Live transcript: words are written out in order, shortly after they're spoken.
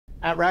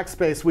At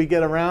Rackspace, we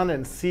get around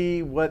and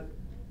see what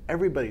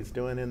everybody's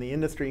doing in the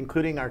industry,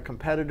 including our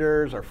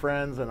competitors, our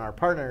friends, and our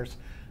partners.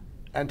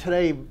 And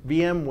today,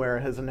 VMware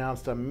has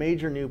announced a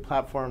major new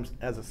platform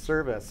as a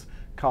service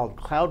called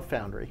Cloud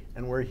Foundry,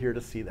 and we're here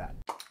to see that.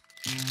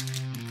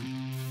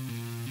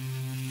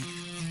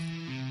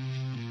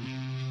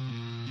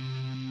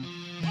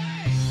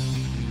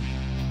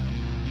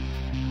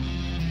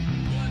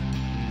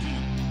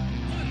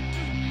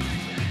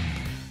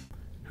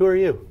 Who are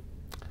you?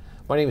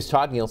 My name is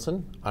Tod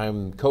Nielsen.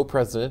 I'm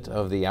co-president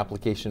of the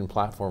application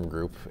platform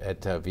group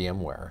at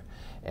VMware,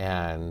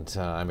 and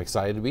I'm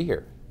excited to be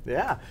here.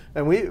 Yeah,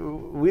 and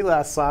we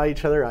last saw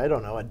each other, I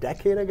don't know, a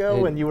decade ago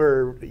when you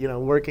were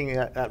working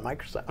at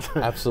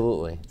Microsoft.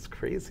 Absolutely. It's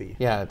crazy.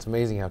 Yeah, it's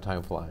amazing how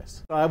time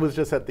flies. I was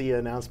just at the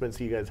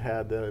announcements you guys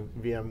had, the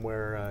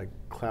VMware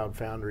Cloud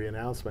Foundry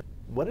announcement.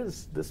 What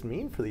does this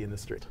mean for the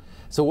industry?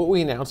 So what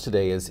we announced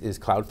today is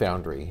Cloud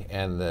Foundry,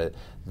 and the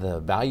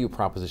value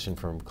proposition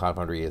from Cloud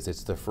Foundry is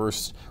it's the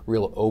first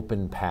real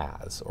open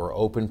PaaS, or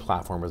open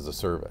platform as a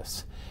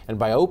service. And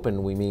by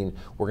open, we mean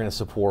we're going to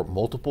support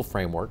multiple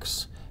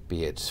frameworks,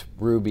 be it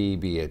Ruby,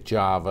 be it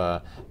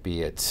Java,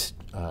 be it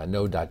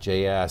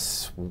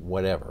Node.js,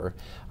 whatever.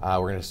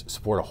 We're going to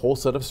support a whole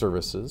set of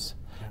services,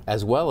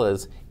 as well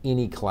as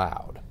any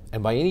cloud.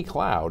 And by any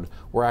cloud,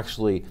 we're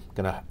actually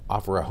going to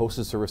offer a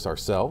hosted service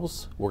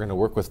ourselves. We're going to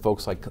work with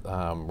folks like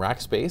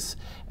Rackspace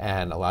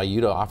and allow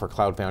you to offer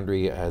Cloud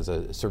Foundry as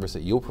a service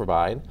that you'll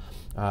provide,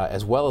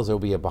 as well as there'll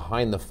be a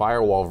behind the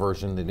firewall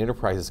version that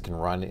enterprises can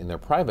run in their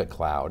private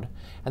cloud.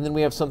 And then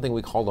we have something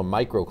we call a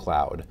micro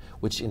cloud,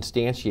 which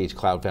instantiates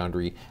Cloud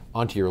Foundry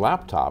onto your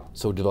laptop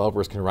so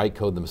developers can write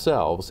code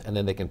themselves, and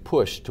then they can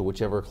push to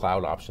whichever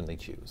cloud option they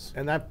choose.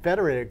 And that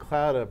federated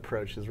cloud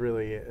approach is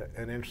really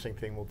an interesting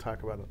thing we'll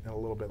talk about in a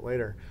little bit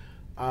later.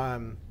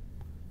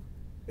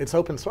 It's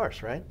open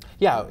source, right?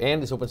 Yeah,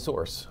 and it's open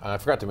source. I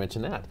forgot to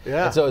mention that.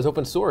 Yeah. And so it's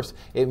open source.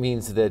 It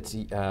means that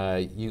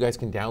you guys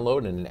can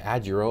download and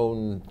add your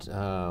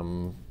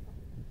own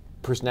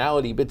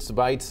personality, bits to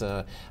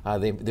bytes.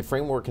 The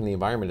framework and the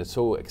environment is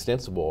so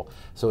extensible,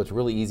 so it's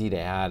really easy to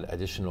add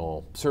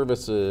additional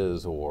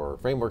services or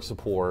framework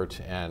support.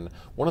 And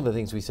one of the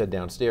things we said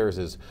downstairs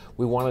is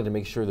we wanted to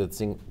make sure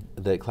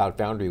that Cloud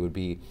Foundry would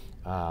be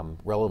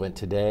relevant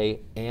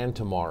today and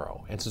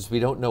tomorrow. And since we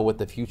don't know what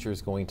the future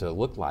is going to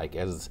look like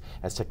as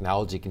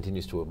technology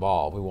continues to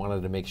evolve, we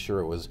wanted to make sure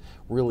it was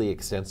really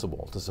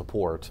extensible to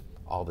support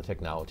all the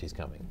technologies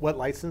coming. What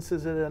license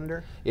is it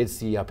under? It's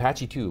the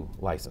Apache 2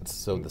 license,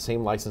 so the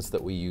same license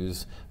that we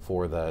use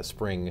for the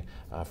Spring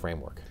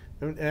framework.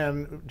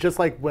 And just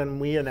like when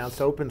we announced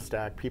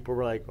OpenStack, people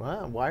were like,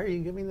 well, why are you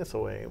giving this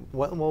away?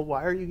 Well,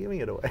 why are you giving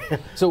it away?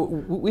 So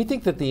we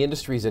think that the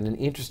industry is at an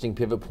interesting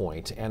pivot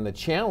point, and the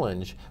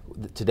challenge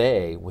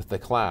today with the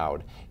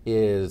cloud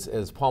is,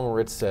 as Paul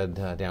Moritz said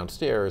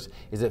downstairs,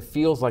 is it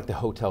feels like the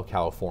Hotel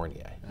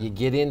California. You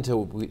get into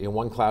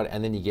one cloud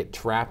and then you get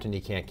trapped and you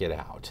can't get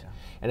out.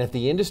 And if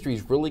the industry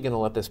is really going to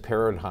let this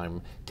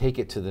paradigm take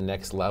it to the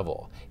next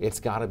level,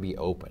 it's got to be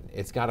open.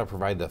 It's got to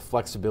provide the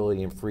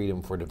flexibility and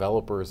freedom for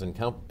developers and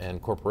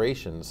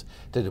corporations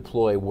to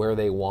deploy where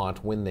they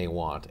want, when they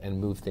want,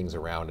 and move things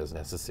around as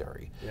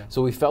necessary. Yeah.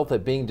 So we felt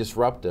that being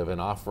disruptive and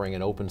offering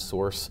an open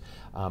source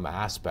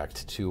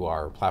aspect to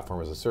our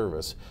platform as a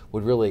service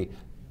would really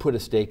put a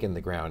stake in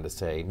the ground to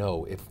say,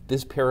 no, if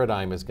this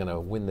paradigm is going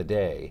to win the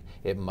day,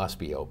 it must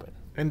be open.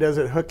 And does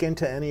it hook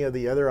into any of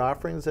the other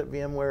offerings that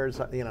VMware's,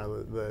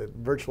 the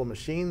virtual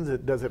machines?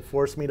 Does it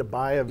force me to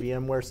buy a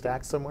VMware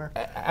stack somewhere?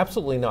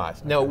 Absolutely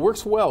not. Now, it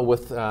works well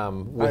with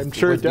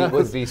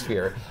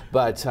vSphere,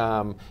 but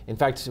in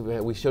fact,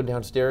 we showed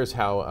downstairs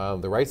how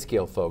the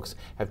RightScale folks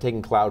have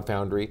taken Cloud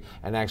Foundry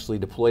and actually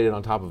deployed it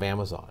on top of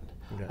Amazon.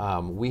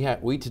 Okay.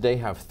 We today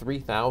have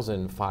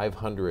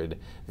 3,500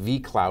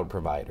 vCloud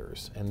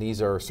providers, and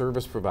these are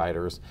service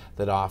providers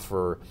that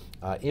offer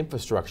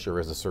infrastructure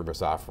as a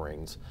service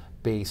offerings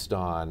based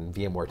on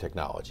VMware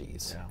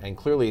technologies. Yeah. And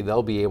clearly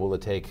they'll be able to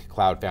take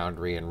Cloud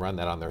Foundry and run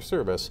that on their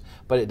service,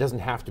 but it doesn't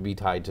have to be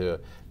tied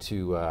to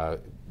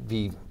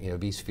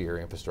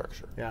vSphere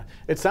infrastructure. Yeah,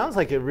 it sounds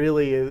like it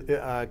really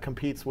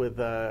competes with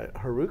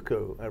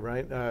Heroku,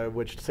 right?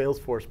 Which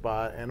Salesforce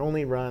bought and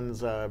only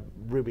runs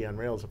Ruby on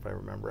Rails, if I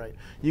remember right.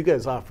 You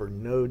guys offer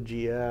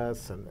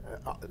Node.js and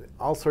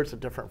all sorts of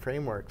different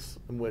frameworks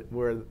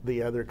where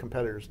the other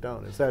competitors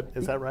don't. Is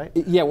that right?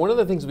 Yeah, one of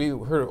the things we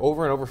heard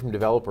over and over from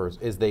developers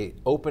is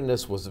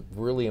openness was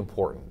really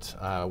important.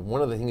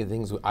 One of the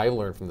things I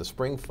learned from the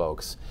Spring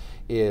folks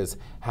is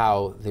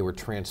how they were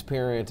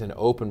transparent and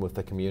open with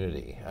the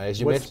community. As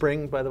you What's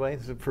Spring, by the way,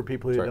 for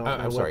people who don't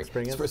know what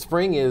Spring is?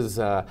 Spring is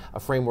a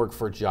framework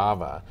for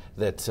Java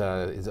that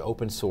is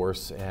open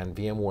source, and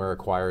VMware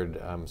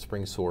acquired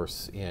Spring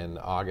Source in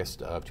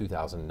August of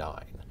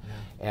 2009.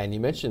 Yeah. And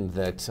you mentioned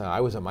that I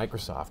was at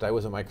Microsoft. I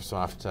was at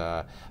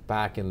Microsoft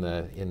back in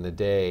the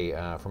day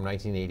from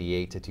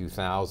 1988 to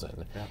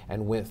 2000,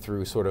 and went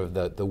through sort of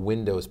the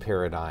Windows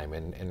paradigm,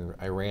 and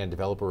I ran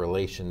developer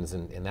relations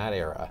in that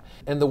era.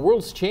 And the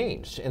world's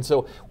changed, and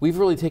so we've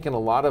really taken a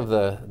lot of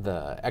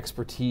the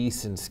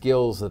expertise and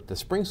skills that the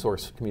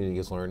SpringSource community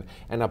has learned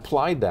and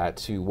applied that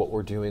to what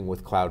we're doing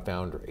with Cloud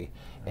Foundry.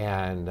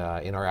 And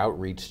in our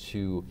outreach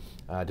to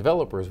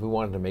developers, we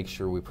wanted to make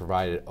sure we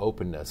provided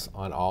openness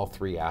on all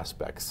three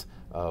aspects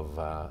of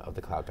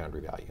the Cloud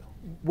Foundry value.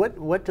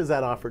 What does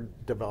that offer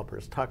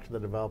developers? Talk to the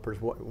developers.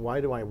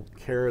 Why do I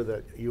care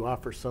that you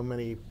offer so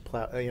many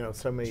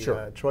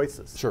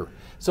choices? Sure.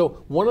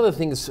 So one of the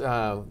things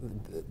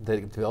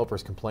that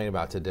developers complain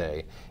about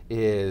today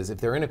is if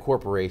they're in a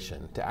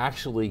corporation, to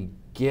actually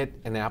get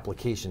an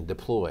application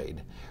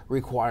deployed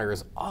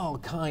requires all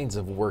kinds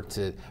of work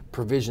to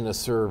provision a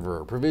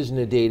server, provision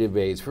a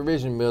database,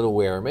 provision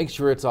middleware, make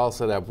sure it's all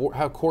set up,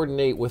 how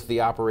coordinate with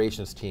the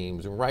operations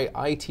teams, and write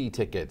IT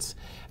tickets.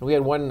 And we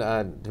had one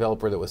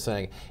developer that was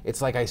saying,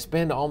 it's like I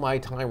spend all my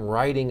time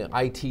writing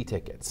IT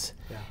tickets.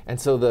 Yeah. And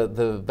so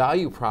the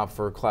value prop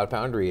for Cloud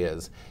Foundry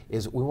is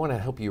we want to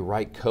help you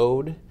write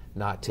code,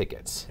 not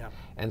tickets. Yeah.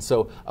 And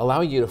so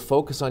allowing you to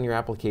focus on your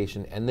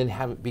application and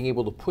then being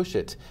able to push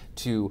it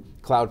to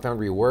Cloud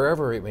Foundry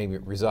wherever it may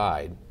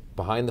reside,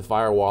 behind the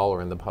firewall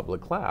or in the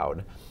public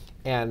cloud,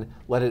 and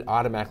let it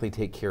automatically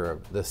take care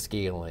of the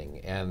scaling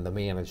and the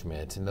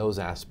management and those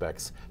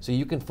aspects so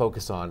you can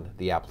focus on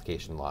the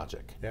application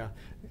logic. Yeah.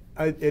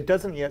 It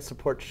doesn't yet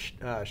support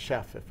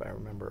Chef, if I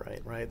remember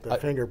right? The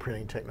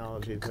fingerprinting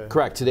technology.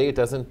 Correct. Today it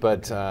doesn't,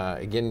 but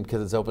again,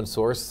 because it's open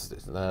source,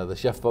 the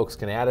Chef folks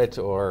can add it,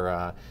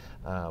 or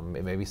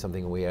it may be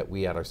something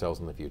we add ourselves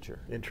in the future.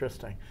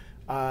 Interesting.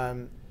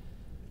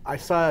 I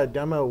saw a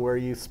demo where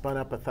you spun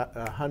up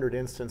 100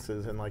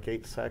 instances in like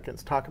 8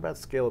 seconds. Talk about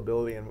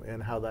scalability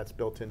and how that's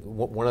built in.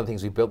 One of the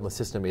things we built in the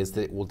system is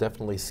that it will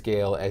definitely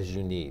scale as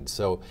you need.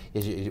 So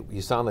as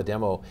you saw in the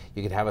demo,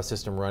 you could have a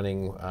system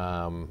running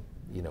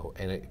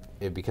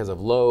and because of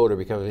load or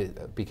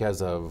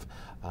because of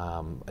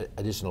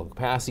additional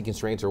capacity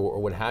constraints or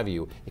what have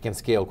you, it can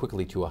scale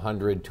quickly to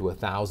 100 to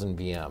 1,000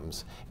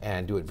 VMs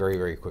and do it very,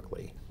 very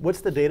quickly. What's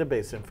the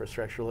database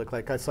infrastructure look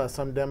like? I saw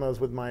some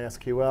demos with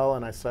MySQL,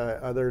 and I saw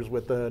others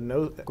with the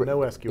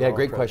NoSQL. Yeah,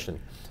 great question.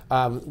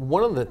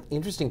 One of the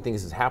interesting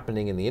things that's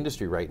happening in the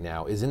industry right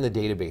now is in the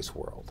database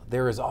world.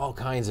 There is all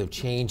kinds of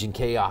change and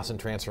chaos and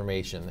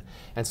transformation.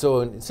 And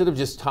so instead of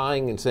just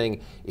tying and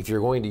saying, if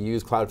you're going to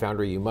use Cloud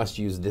Foundry, you must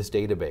use this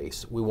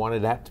database, we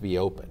wanted that to be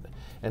open.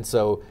 And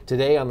so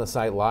today on the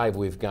site live,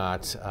 we've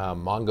got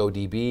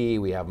MongoDB,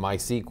 we have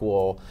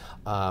MySQL,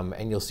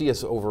 and you'll see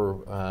us over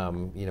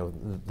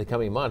the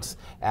coming months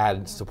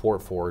add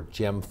support for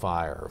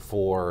Gemfire,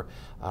 for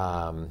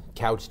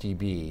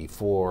CouchDB,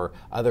 for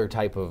other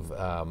type of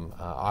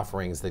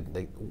offerings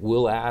that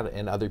we'll add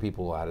and other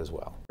people will add as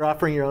well. You're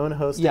offering your own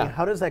hosting. Yeah.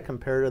 How does that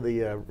compare to the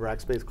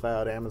Rackspace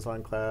Cloud,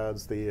 Amazon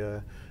Clouds,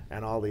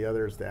 and all the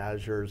others, the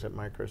Azures at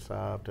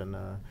Microsoft? And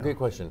great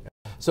question.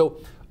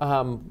 So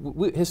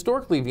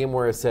historically,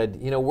 VMware has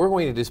said, we're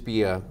going to just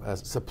be a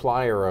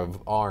supplier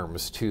of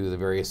arms to the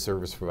various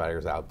service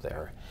providers out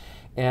there.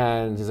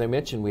 And as I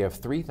mentioned, we have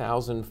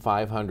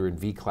 3,500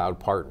 vCloud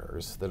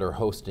partners that are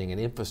hosting an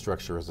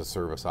infrastructure as a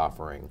service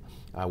offering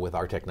with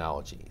our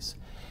technologies.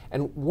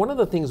 And one of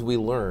the things we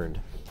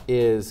learned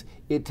is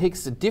it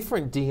takes a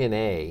different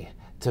DNA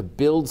to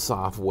build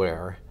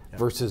software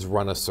versus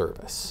run a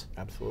service.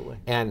 Absolutely.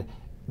 And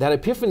that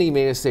epiphany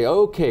made us say,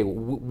 okay,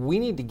 we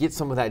need to get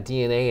some of that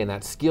DNA and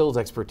that skills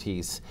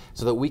expertise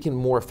so that we can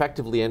more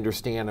effectively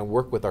understand and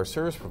work with our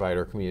service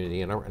provider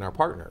community and our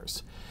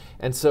partners.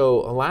 And so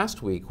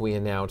last week we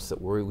announced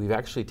that we've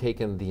actually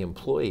taken the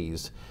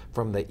employees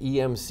from the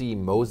EMC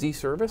Mosey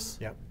service,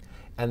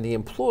 and the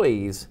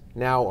employees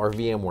now are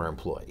VMware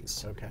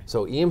employees. Okay.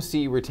 So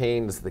EMC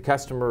retains the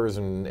customers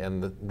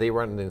and they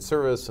run the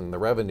service and the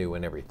revenue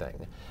and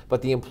everything.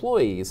 But the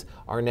employees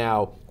are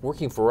now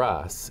working for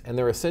us, and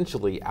they're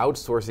essentially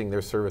outsourcing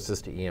their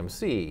services to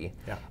EMC,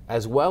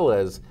 as well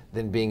as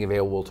then being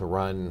available to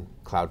run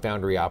Cloud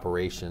Foundry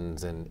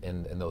operations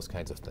and those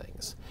kinds of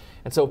things.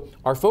 And so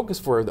our focus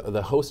for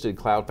the hosted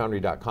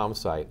cloudfoundry.com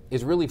site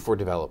is really for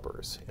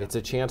developers. It's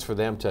a chance for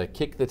them to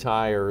kick the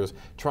tires,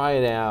 try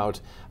it out,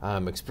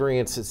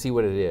 experience it, see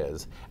what it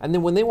is. And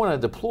then when they want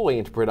to deploy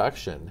into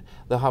production,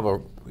 they'll have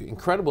an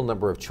incredible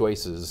number of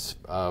choices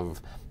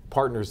of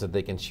partners that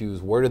they can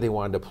choose. Where do they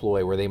want to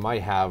deploy, where they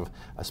might have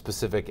a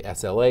specific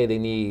SLA they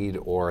need,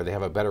 or they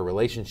have a better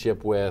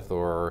relationship with,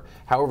 or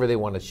however they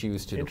want to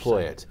choose to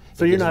deploy it.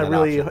 So you're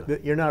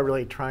not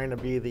really trying to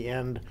be the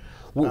end.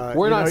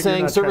 We're not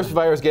saying service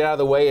providers get out of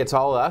the way, it's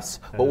all us.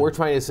 What we're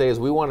trying to say is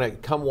we want to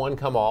come one,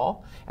 come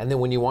all, and then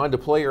when you want to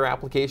deploy your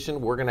application,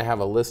 we're going to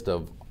have a list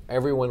of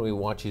everyone we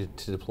want you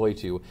to deploy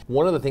to.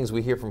 One of the things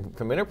we hear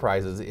from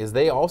enterprises is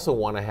they also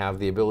want to have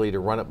the ability to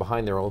run it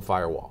behind their own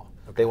firewall.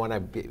 They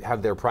want to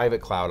have their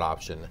private cloud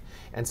option.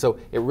 And so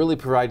it really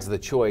provides the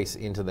choice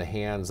into the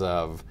hands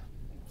of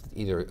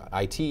either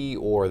IT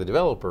or the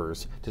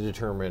developers to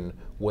determine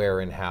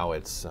where and how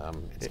it's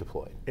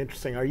deployed.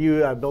 Interesting. Are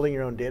you building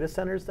your own data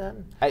centers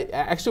then?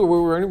 Actually,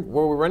 where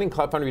we're running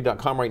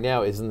CloudFoundry.com right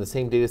now is in the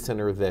same data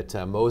center that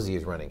Mosey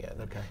is running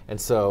in. Okay. And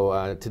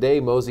so today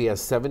Mosey has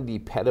 70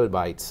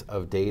 petabytes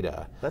of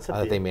data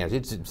that they manage.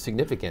 It's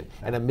significant,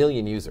 and 1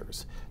 million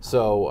users.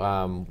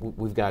 So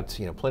we've got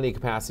plenty of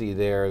capacity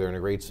there. They're in a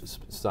great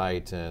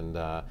site, and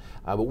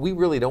but we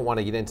really don't want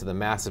to get into the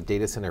massive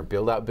data center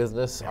build-out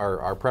business.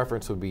 Our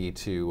preference would be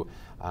to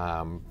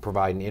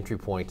provide an entry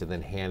point and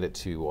then hand it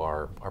to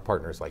our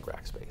partners like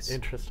Rackspace.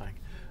 Interesting.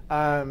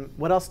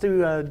 What else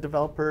do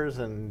developers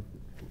and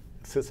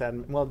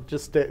sysadmin, well,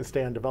 just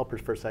stay on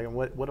developers for a second.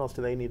 What else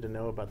do they need to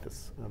know about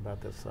this?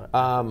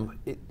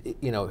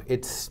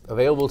 It's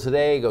available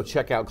today. Go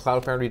check out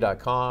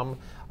cloudfoundry.com.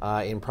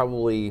 In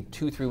probably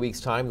 2-3 weeks'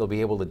 time, they'll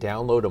be able to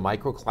download a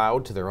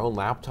microcloud to their own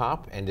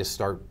laptop and just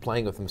start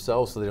playing with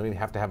themselves, so they don't even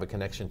have to have a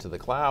connection to the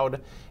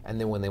cloud. And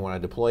then when they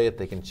want to deploy it,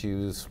 they can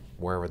choose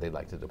wherever they'd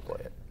like to deploy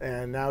it.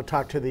 And now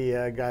talk to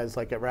the guys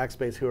like at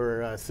Rackspace who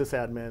are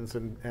sysadmins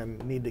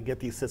and need to get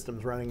these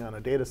systems running on a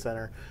data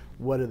center.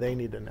 What do they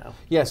need to know?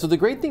 Yeah, so the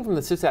great thing from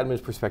the sysadmin's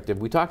perspective,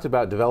 we talked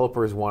about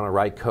developers want to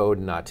write code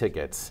and not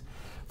tickets.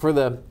 For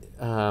the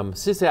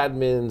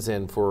sysadmins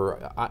and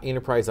for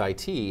enterprise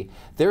IT,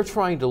 they're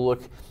trying to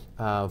look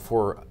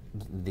for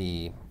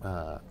the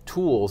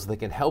tools that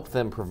can help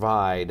them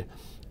provide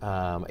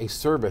a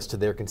service to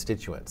their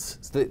constituents.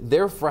 So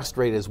they're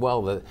frustrated as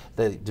well that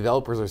the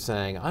developers are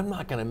saying, I'm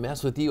not going to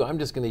mess with you, I'm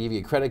just going to give you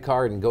a credit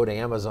card and go to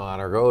Amazon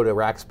or go to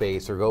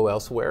Rackspace or go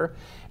elsewhere.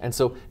 And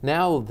so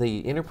now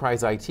the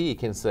enterprise IT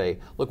can say,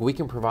 look, we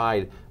can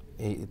provide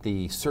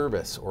the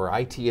service or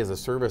IT as a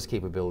service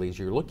capabilities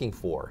you're looking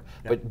for,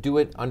 but do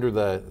it under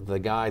the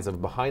guise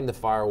of behind the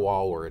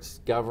firewall where it's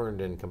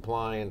governed and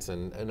compliance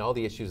and all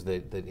the issues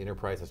that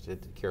enterprise has to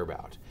care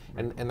about.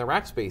 And the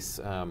Rackspace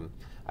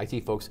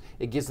IT folks,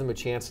 it gives them a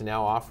chance to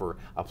now offer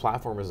a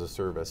platform as a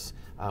service,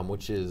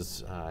 which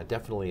is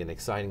definitely an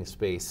exciting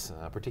space,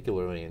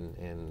 particularly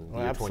in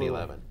year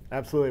 2011.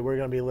 Absolutely, we're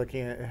going to be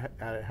looking at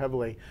it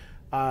heavily.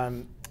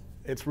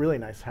 It's really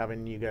nice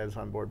having you guys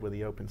on board with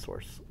the open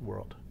source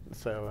world.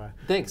 So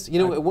thanks.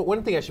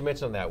 One thing I should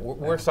mention on that,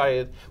 we're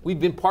excited. We've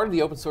been part of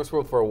the open source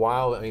world for a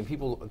while. I mean,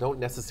 people don't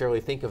necessarily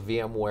think of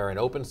VMware and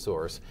open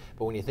source,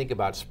 but when you think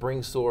about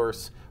Spring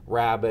Source,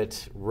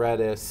 Rabbit,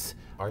 Redis,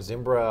 our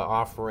Zimbra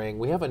offering,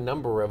 we have a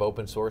number of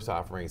open source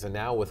offerings, and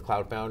now with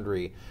Cloud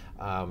Foundry,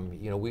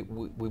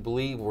 we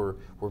believe we're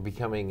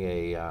becoming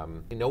a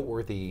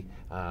noteworthy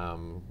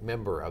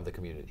member of the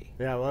community.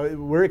 Yeah, well,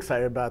 we're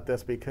excited about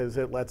this because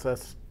it lets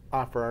us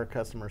offer our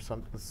customers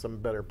some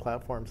better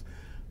platforms.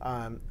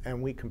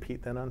 And we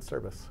compete then on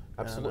service.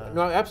 Absolutely,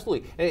 no,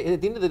 absolutely. And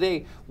at the end of the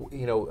day,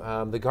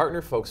 the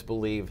Gartner folks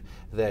believe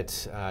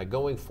that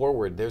going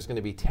forward, there's going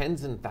to be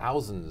tens and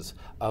thousands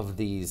of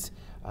these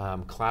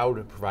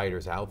cloud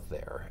providers out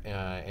there,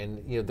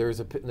 and there's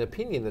an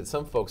opinion that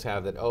some folks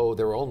have that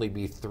there will only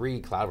be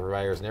 3 cloud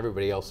providers and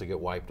everybody else will get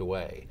wiped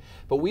away.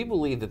 But we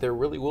believe that there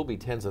really will be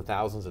tens of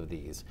thousands of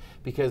these,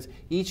 because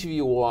each of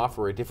you will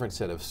offer a different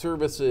set of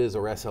services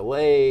or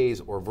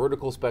SLAs or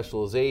vertical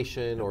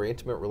specialization or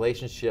intimate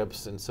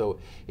relationships, and so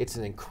it's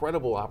an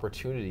incredible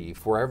opportunity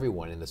for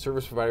everyone in the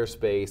service provider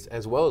space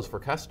as well as for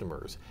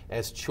customers,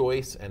 as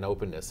choice and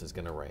openness is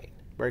going to reign.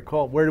 Very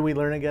cool. Where do we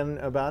learn again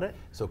about it?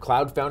 So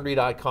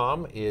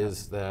cloudfoundry.com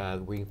is where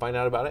you can find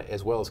out about it,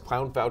 as well as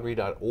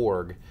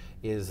cloudfoundry.org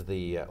is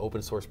the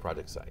open source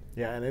project site.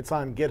 Yeah, and it's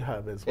on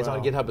GitHub as well. It's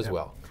on GitHub as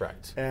well,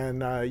 correct.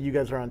 And you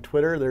guys are on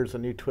Twitter. There's a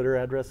new Twitter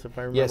address, if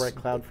I remember right,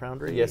 Cloud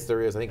Foundry? Yes,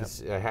 there is. I think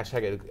it's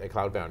hashtag at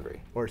Cloud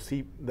Foundry. Or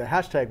the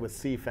hashtag was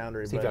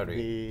cFoundry, but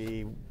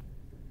the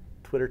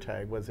Twitter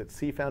tag, was it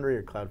cFoundry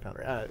or Cloud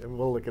Foundry?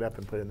 We'll look it up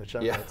and put it in the show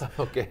notes.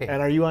 Okay.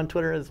 And are you on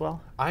Twitter as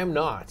well? I am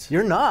not.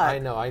 You're not. I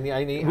know. I need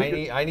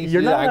to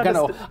do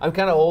that. I'm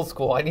kind of old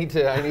school. I need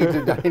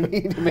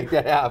to make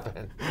that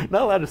happen.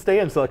 Not allowed to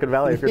stay in Silicon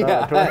Valley if you're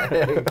not on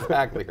Twitter.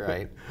 Exactly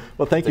right.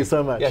 Well, thank you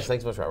so much. Yes,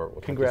 thanks so much,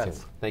 Robert.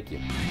 Congrats. Thank you.